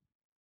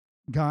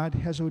 God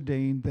has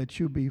ordained that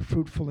you be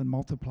fruitful and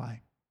multiply.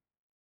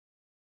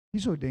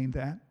 He's ordained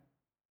that.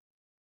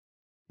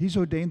 He's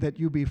ordained that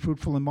you be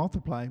fruitful and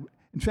multiply.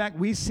 In fact,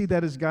 we see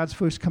that as God's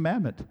first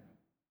commandment.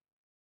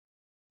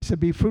 He said,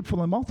 be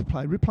fruitful and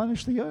multiply,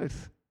 replenish the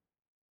earth.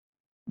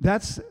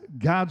 That's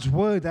God's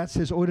word. That's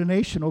His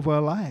ordination over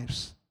our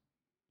lives.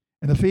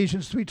 In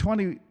Ephesians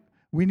 3:20,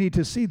 we need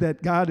to see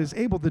that God is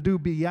able to do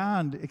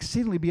beyond,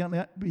 exceedingly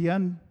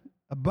beyond,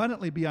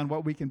 abundantly beyond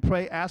what we can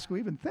pray, ask, or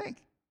even think.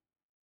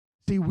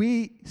 See,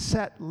 we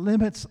set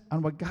limits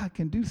on what God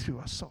can do through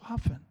us so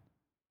often.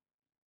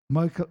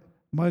 Mark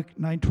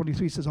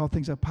 9:23 says, all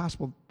things are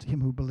possible to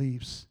him who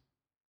believes.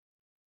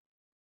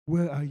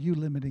 Where are you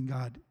limiting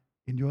God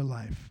in your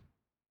life?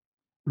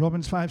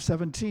 Romans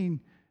 5:17,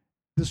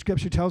 the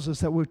scripture tells us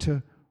that we're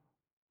to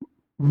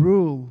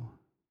rule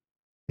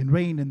and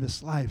reign in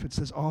this life. It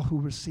says, all who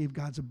receive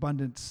God's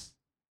abundance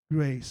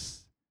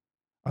grace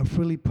are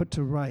freely put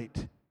to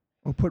right,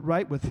 or put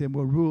right with Him,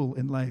 will rule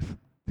in life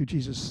through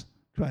Jesus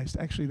Christ.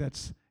 Actually,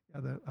 that's,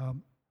 I'll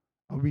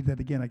read that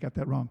again. I got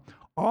that wrong.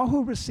 All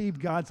who receive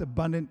God's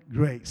abundant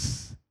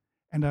grace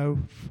and are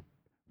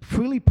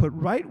freely put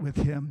right with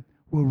Him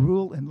will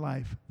rule in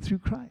life through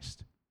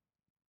Christ.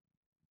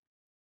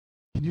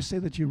 Can you say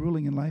that you're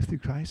ruling in life through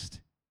Christ?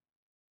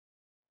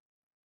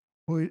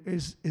 Or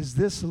is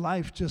this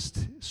life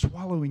just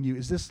swallowing you?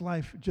 Is this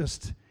life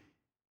just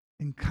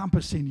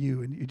encompassing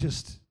you? And you're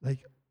just like,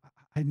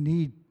 I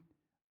need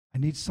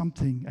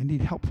something. I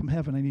need help from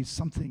heaven. I need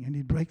something. I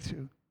need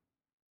breakthrough.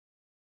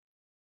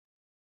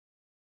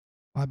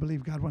 I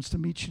believe God wants to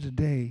meet you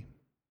today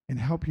and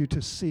help you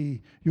to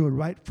see your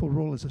rightful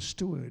role as a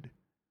steward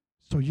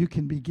so you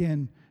can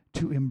begin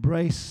to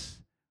embrace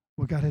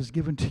what God has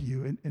given to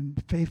you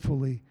and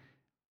faithfully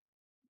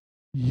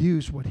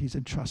use what He's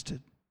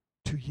entrusted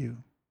to you.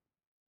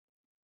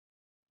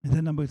 And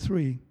then number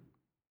three,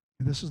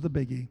 and this is the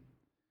biggie,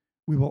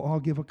 we will all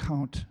give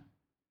account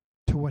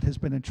to what has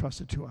been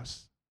entrusted to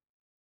us.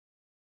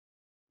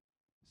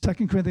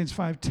 2 Corinthians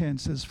 5:10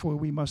 says, for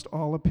we must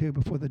all appear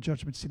before the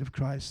judgment seat of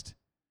Christ,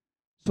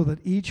 so that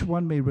each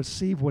one may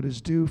receive what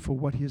is due for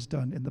what he has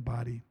done in the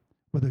body,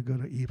 whether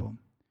good or evil.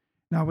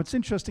 Now, what's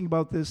interesting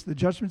about this, the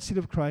judgment seat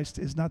of Christ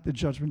is not the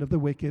judgment of the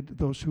wicked,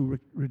 those who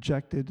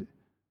rejected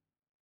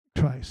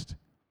Christ.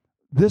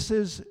 This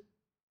is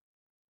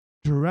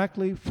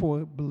directly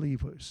for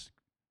believers,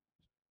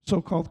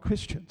 so-called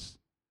Christians.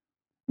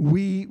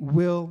 We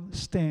will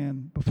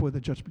stand before the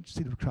judgment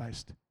seat of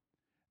Christ.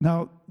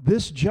 Now,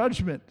 this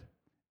judgment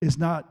is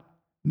not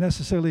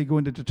necessarily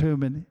going to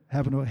determine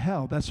heaven or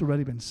hell. That's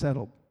already been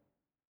settled.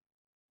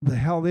 The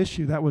hell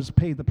issue, that was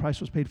paid, the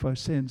price was paid for our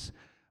sins.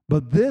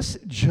 But this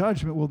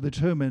judgment will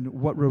determine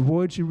what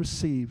rewards you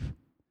receive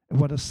and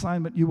what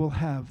assignment you will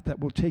have that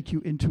will take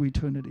you into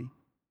eternity.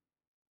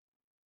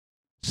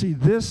 See,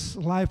 this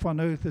life on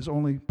earth is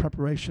only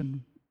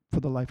preparation for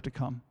the life to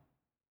come.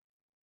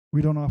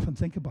 We don't often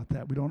think about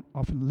that. We don't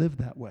often live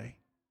that way.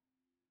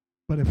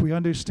 But if we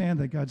understand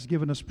that God's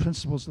given us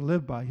principles to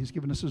live by, He's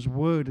given us His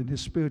Word and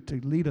His Spirit to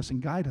lead us and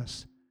guide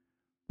us,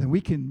 then we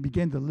can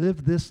begin to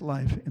live this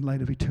life in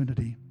light of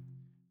eternity,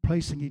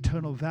 placing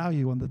eternal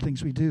value on the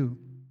things we do.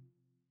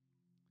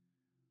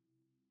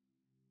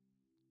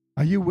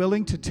 Are you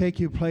willing to take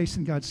your place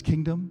in God's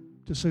kingdom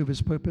to serve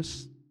His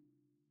purpose?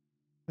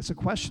 That's a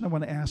question I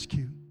want to ask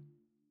you.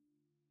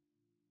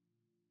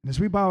 And as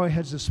we bow our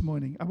heads this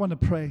morning, I want to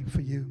pray for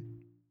you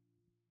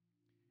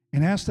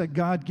and ask that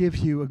God give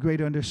you a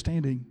greater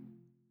understanding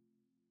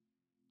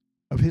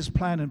of His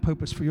plan and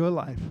purpose for your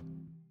life.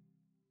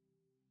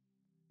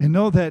 And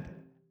know that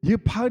you're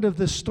part of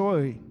this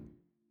story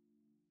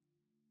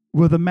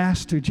where the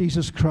Master,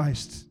 Jesus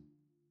Christ,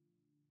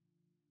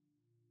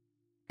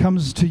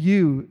 comes to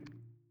you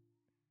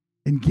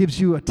and gives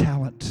you a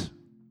talent,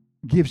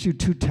 gives you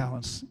 2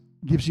 talents,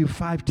 gives you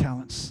 5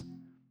 talents.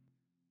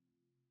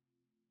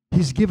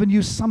 He's given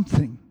you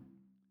something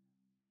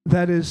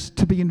that is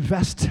to be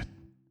invested,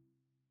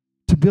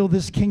 to build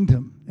this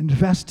kingdom,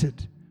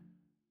 invested,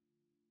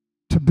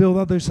 to build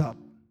others up,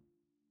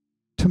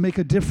 to make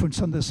a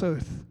difference on this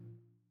earth.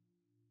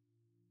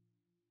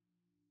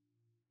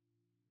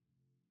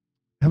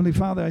 Heavenly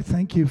Father, I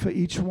thank you for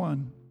each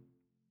one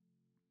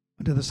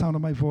under the sound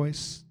of my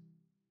voice.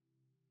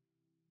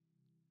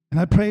 And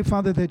I pray,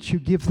 Father, that you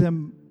give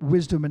them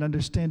wisdom and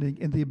understanding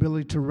and the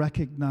ability to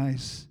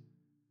recognize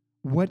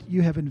what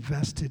you have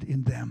invested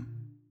in them.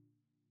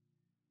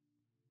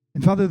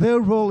 And Father, their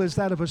role is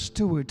that of a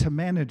steward to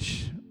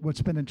manage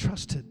what's been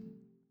entrusted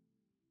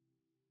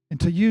and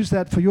to use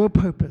that for your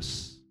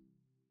purpose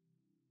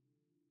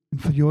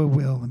and for your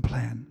will and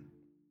plan.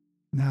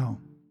 Now,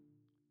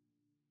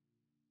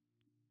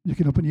 you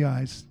can open your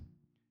eyes.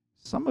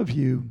 Some of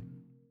you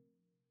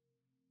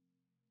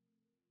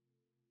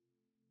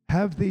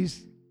have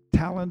these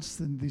talents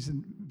and these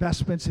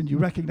investments, and you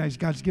recognize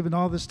God's given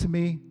all this to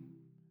me.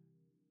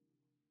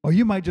 Or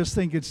you might just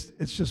think it's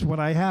just what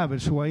I have,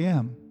 it's who I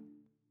am.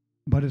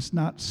 But it's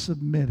not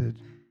submitted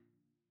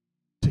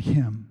to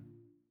Him.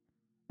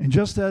 And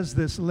just as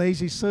this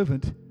lazy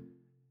servant,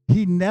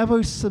 he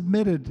never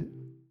submitted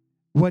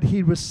what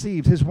he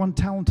received, his one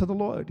talent, to the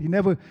Lord. He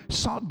never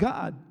sought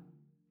God.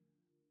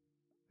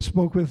 I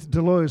spoke with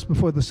Dolores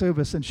before the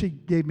service, and she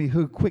gave me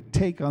her quick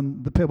take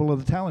on the parable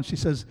of the talents. She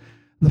says,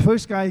 the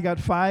first guy, he got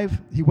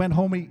 5. He went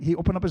home, he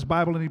opened up his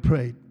Bible, and he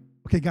prayed.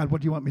 Okay, God,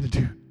 what do you want me to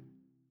do?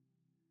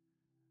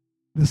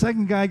 The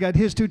second guy got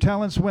his 2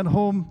 talents, went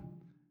home,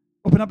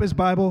 opened up his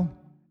Bible,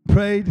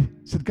 prayed,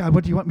 said, God,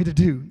 what do you want me to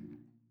do?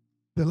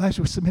 Their lives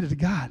were submitted to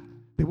God.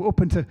 They were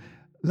open to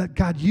let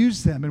God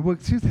use them and work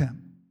through them.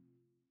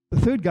 The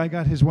third guy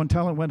got his 1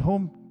 talent, went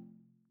home,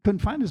 couldn't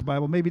find his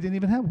Bible, maybe didn't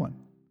even have one.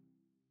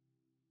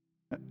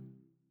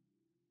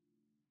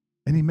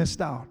 And he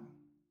missed out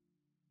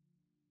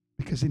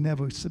because he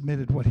never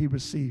submitted what he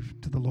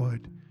received to the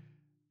Lord.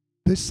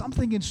 There's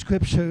something in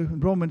Scripture, in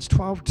Romans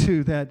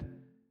 12:2,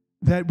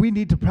 that we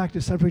need to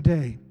practice every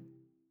day.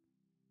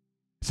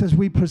 It says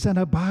we present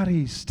our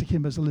bodies to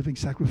Him as a living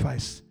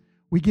sacrifice.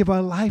 We give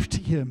our life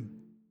to Him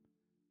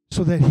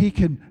so that He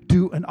can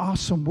do an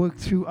awesome work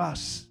through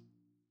us.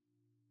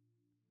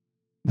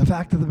 The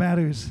fact of the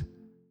matter is,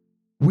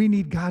 we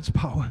need God's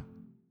power,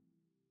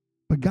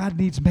 but God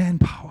needs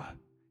manpower.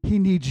 He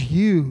needs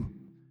you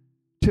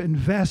to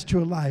invest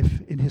your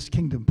life in His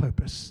kingdom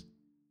purpose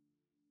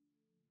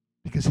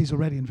because He's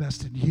already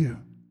invested in you.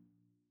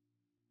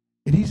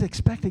 And He's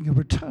expecting a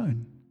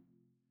return.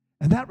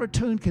 And that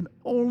return can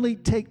only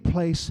take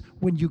place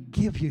when you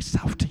give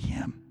yourself to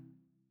Him.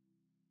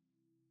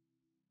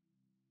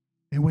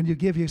 And when you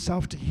give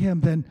yourself to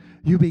Him, then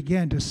you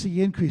begin to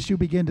see increase. You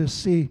begin to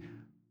see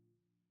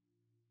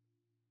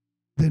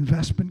the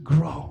investment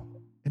grow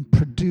and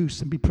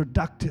produce and be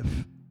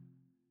productive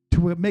to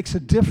where it makes a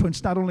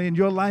difference not only in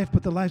your life,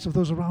 but the lives of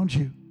those around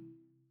you.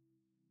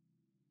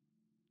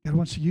 God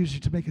wants to use you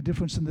to make a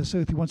difference in this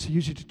earth. He wants to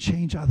use you to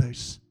change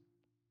others.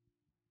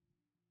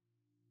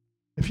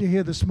 If you're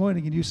here this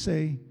morning and you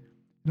say,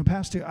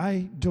 Pastor,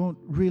 I don't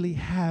really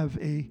have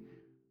a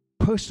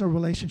personal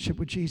relationship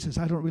with Jesus.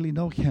 I don't really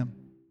know Him.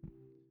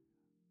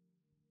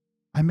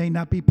 I may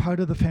not be part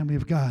of the family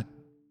of God,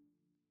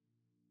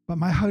 but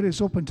my heart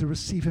is open to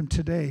receive Him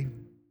today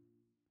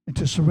and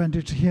to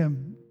surrender to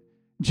Him.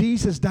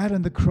 Jesus died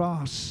on the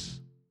cross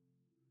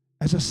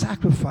as a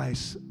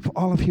sacrifice for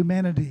all of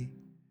humanity.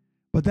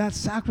 But that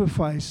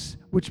sacrifice,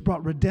 which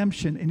brought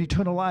redemption and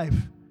eternal life,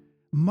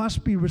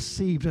 must be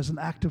received as an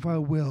act of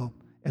our will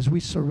as we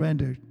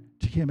surrender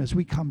to Him, as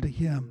we come to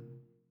Him.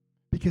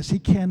 Because He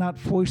cannot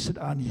force it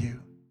on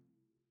you.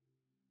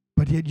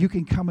 But yet you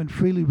can come and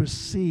freely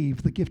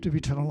receive the gift of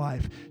eternal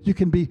life. You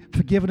can be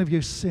forgiven of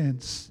your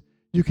sins.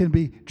 You can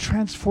be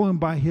transformed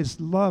by His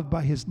love,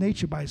 by His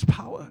nature, by His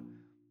power.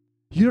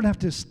 You don't have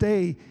to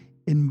stay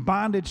in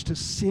bondage to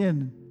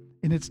sin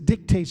and its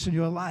dictates in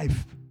your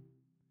life.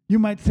 You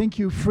might think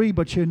you're free,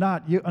 but you're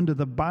not. You're under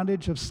the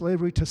bondage of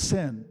slavery to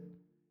sin.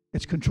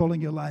 It's controlling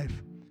your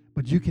life.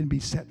 But you can be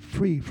set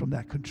free from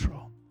that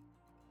control.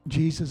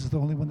 Jesus is the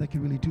only one that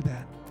can really do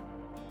that.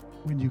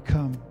 When you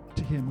come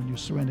to Him, when you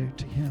surrender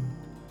to Him.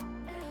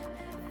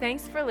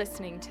 Thanks for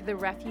listening to the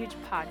Refuge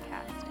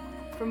Podcast.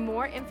 For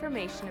more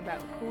information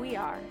about who we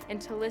are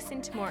and to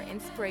listen to more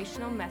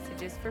inspirational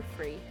messages for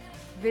free,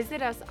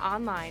 visit us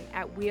online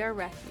at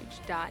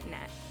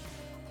wearerefuge.net.